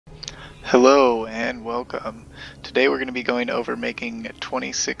Hello and welcome. Today we're going to be going over making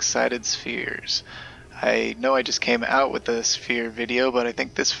 26-sided spheres. I know I just came out with the sphere video, but I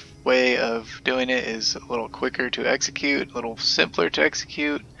think this way of doing it is a little quicker to execute, a little simpler to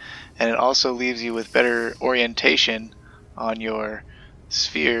execute, and it also leaves you with better orientation on your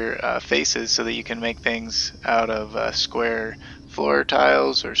sphere faces so that you can make things out of square floor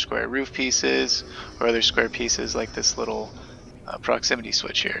tiles or square roof pieces or other square pieces like this little proximity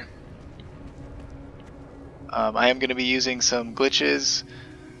switch here. I am going to be using some glitches,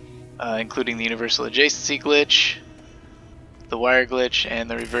 including the universal adjacency glitch, the wire glitch, and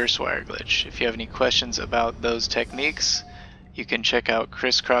the reverse wire glitch. If you have any questions about those techniques, you can check out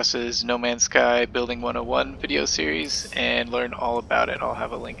Crisscross's No Man's Sky Building 101 video series and learn all about it. I'll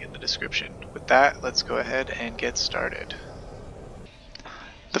have a link in the description. With that, let's go ahead and get started.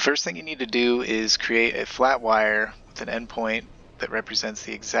 The first thing you need to do is create a flat wire with an endpoint that represents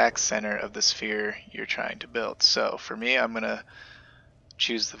the exact center of the sphere you're trying to build. So for me, I'm going to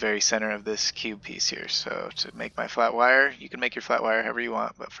choose the very center of this cube piece here. So to make my flat wire, you can make your flat wire however you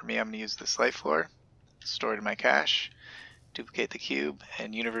want, but for me I'm going to use this light floor, store it in my cache, duplicate the cube,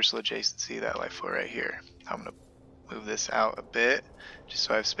 and universal adjacency that light floor right here. I'm going to move this out a bit just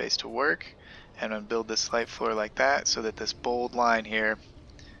so I have space to work, and I'm going to build this light floor like that so that this bold line here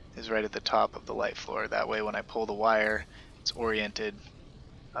is right at the top of the light floor. That way when I pull the wire, it's oriented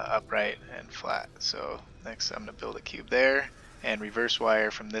upright and flat. So next I'm going to build a cube there and reverse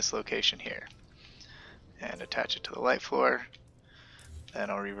wire from this location here and attach it to the light floor. Then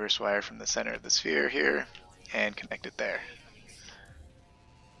I'll reverse wire from the center of the sphere here and connect it there.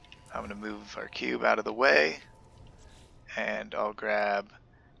 I'm going to move our cube out of the way, and I'll grab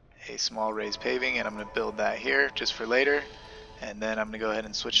a small raised paving and I'm going to build that here just for later. And then I'm going to go ahead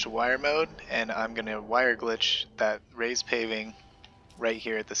and switch to wire mode, and I'm going to wire glitch that raised paving right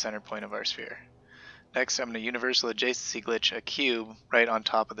here at the center point of our sphere. Next, I'm going to universal adjacency glitch a cube right on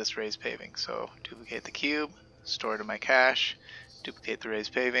top of this raised paving. So duplicate the cube, store it in my cache, duplicate the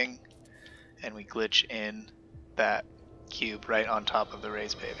raised paving, and we glitch in that cube right on top of the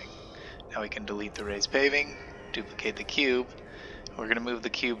raised paving. Now we can delete the raised paving, duplicate the cube. We're going to move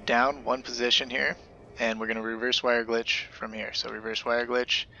the cube down one position here, and we're going to reverse wire glitch from here. So reverse wire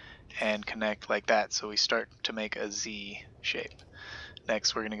glitch and connect like that, so we start to make a Z shape.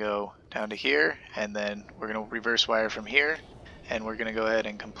 Next we're going to go down to here, and then we're going to reverse wire from here, and we're going to go ahead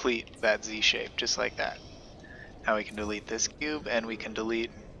and complete that Z shape just like that. Now we can delete this cube, and we can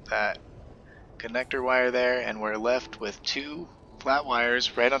delete that connector wire there, and we're left with two flat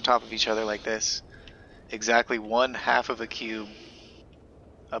wires right on top of each other like this, exactly one half of a cube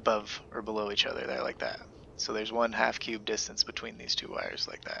above or below each other there like that. So there's one half cube distance between these two wires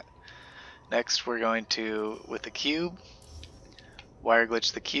like that. Next we're going to, with the cube, wire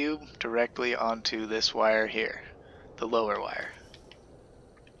glitch the cube directly onto this wire here, the lower wire.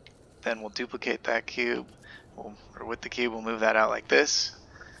 Then we'll duplicate that cube, or with the cube we'll move that out like this,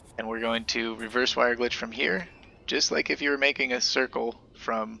 and we're going to reverse wire glitch from here, just like if you were making a circle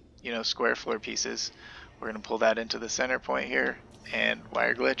from, square floor pieces. We're going to pull that into the center point here and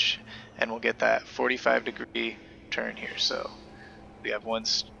wire glitch, and we'll get that 45-degree turn here. So we have one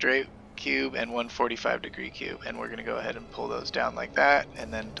straight cube and one 45-degree cube, and we're going to go ahead and pull those down like that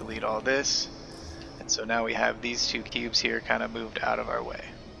and then delete all this. And so now we have these two cubes here kind of moved out of our way.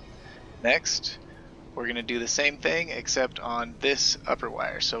 Next we're going to do the same thing except on this upper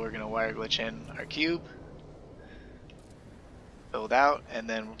wire. So we're going to wire glitch in our cube, build out, and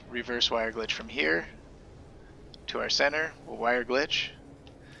then reverse wire glitch from here to our center. We'll wire glitch,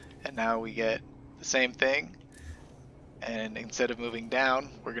 and now we get the same thing, and instead of moving down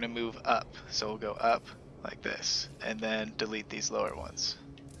we're going to move up. So we'll go up like this and then delete these lower ones.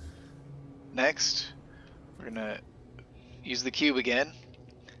 Next we're going to use the cube again,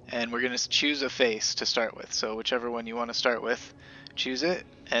 and we're going to choose a face to start with. So whichever one you want to start with, choose it,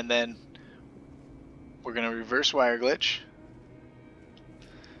 and then we're going to reverse wire glitch,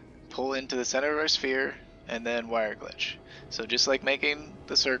 pull into the center of our sphere, and then wire glitch. So just like making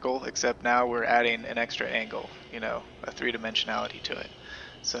the circle, except now we're adding an extra angle, a three-dimensionality to it.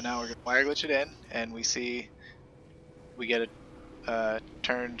 So now we're going to wire glitch it in, and we get a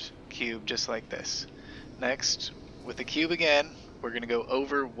turned cube just like this. Next, with the cube again, we're going to go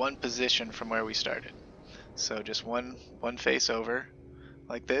over one position from where we started. So just one face over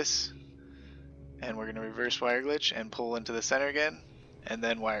like this, and we're going to reverse wire glitch and pull into the center again, and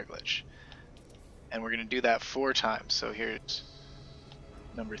then wire glitch. And we're going to do that 4 times. So here's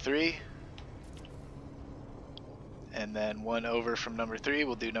number 3, and then one over from number 3,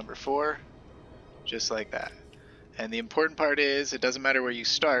 we'll do number 4, just like that. And the important part is it doesn't matter where you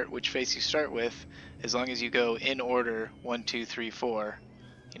start, which face you start with, as long as you go in order 1, 2, 3, 4,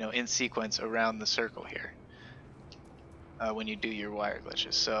 in sequence around the circle here when you do your wire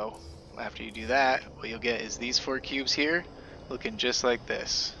glitches. So after you do that, what you'll get is these 4 cubes here looking just like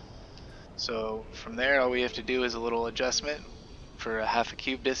this. So from there, all we have to do is a little adjustment for a half a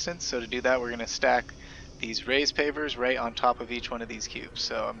cube distance. So to do that, we're going to stack these raised pavers right on top of each one of these cubes.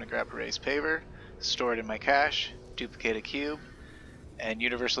 So I'm going to grab a raised paver, store it in my cache, duplicate a cube, and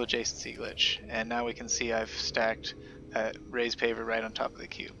universal adjacency glitch. And now we can see I've stacked that raised paver right on top of the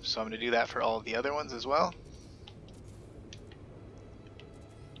cube. So I'm going to do that for all of the other ones as well.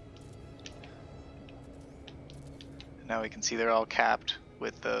 And now we can see they're all capped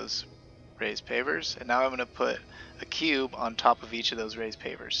with those raised pavers. And now I'm going to put a cube on top of each of those raised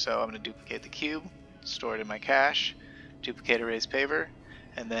pavers. So I'm going to duplicate the cube, store it in my cache, duplicate a raised paver,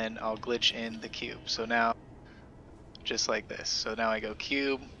 and then I'll glitch in the cube. So now, just like this. So now I go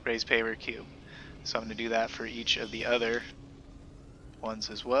cube, raised paver, cube. So I'm going to do that for each of the other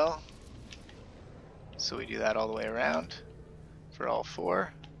ones as well. So we do that all the way around for all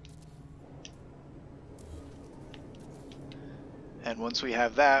 4. And once we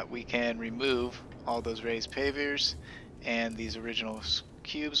have that, we can remove all those raised pavers and these original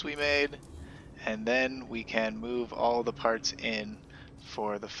cubes we made, and then we can move all the parts in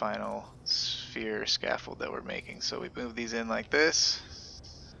for the final sphere scaffold that we're making. So we move these in like this,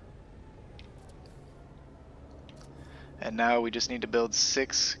 and now we just need to build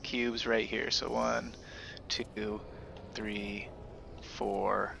 6 cubes right here. So 1, 2, 3,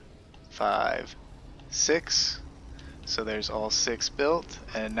 4, 5, 6. So there's all 6 built,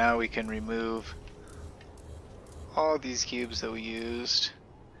 and now we can remove all these cubes that we used,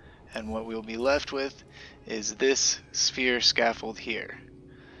 and what we'll be left with is this sphere scaffold here.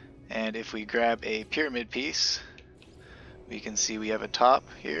 And if we grab a pyramid piece, we can see we have a top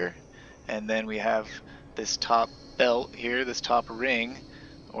here, and then we have this top belt here, this top ring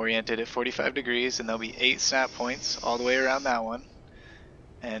oriented at 45 degrees, and there'll be 8 snap points all the way around that one.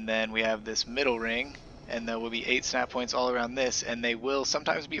 And then we have this middle ring, and there will be 8 snap points all around this, and they will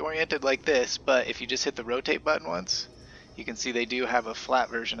sometimes be oriented like this, but if you just hit the rotate button once, you can see they do have a flat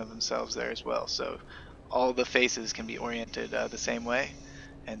version of themselves there as well. So all the faces can be oriented the same way,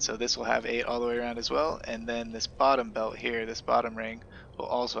 and so this will have 8 all the way around as well. And then this bottom belt here, this bottom ring, will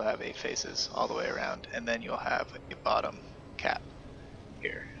also have 8 faces all the way around, and then you'll have a bottom cap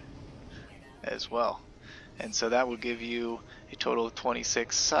here as well. And so that will give you a total of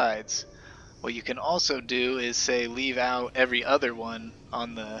 26 sides. What you can also do is say leave out every other one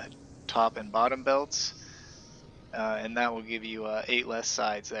on the top and bottom belts, and that will give you 8 less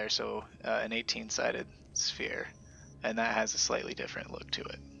sides there, so an 18-sided sphere, and that has a slightly different look to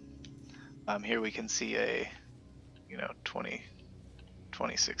it. Here we can see a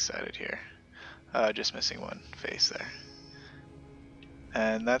 26-sided here, just missing one face there.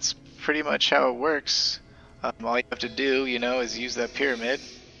 And that's pretty much how it works. All you have to do, is use that pyramid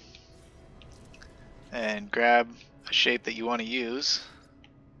and grab a shape that you want to use.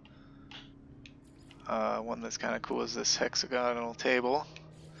 One that's kind of cool is this hexagonal table.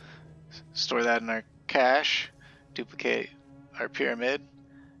 Store that in our cache, duplicate our pyramid,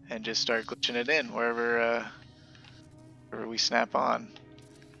 and just start glitching it in wherever we snap on.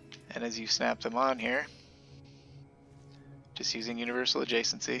 And as you snap them on here, just using universal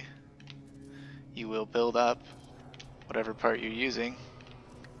adjacency, you will build up whatever part you're using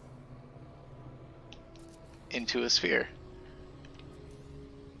into a sphere.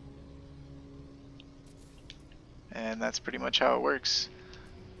 And that's pretty much how it works.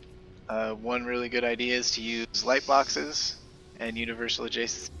 One really good idea is to use light boxes and universal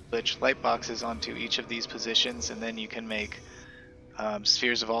adjacency glitch light boxes onto each of these positions, and then you can make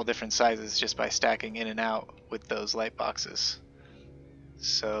spheres of all different sizes just by stacking in and out with those light boxes.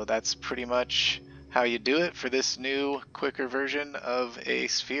 So that's pretty much how you do it for this new, quicker version of a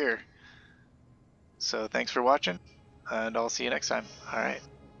sphere. So thanks for watching, and I'll see you next time. Alright.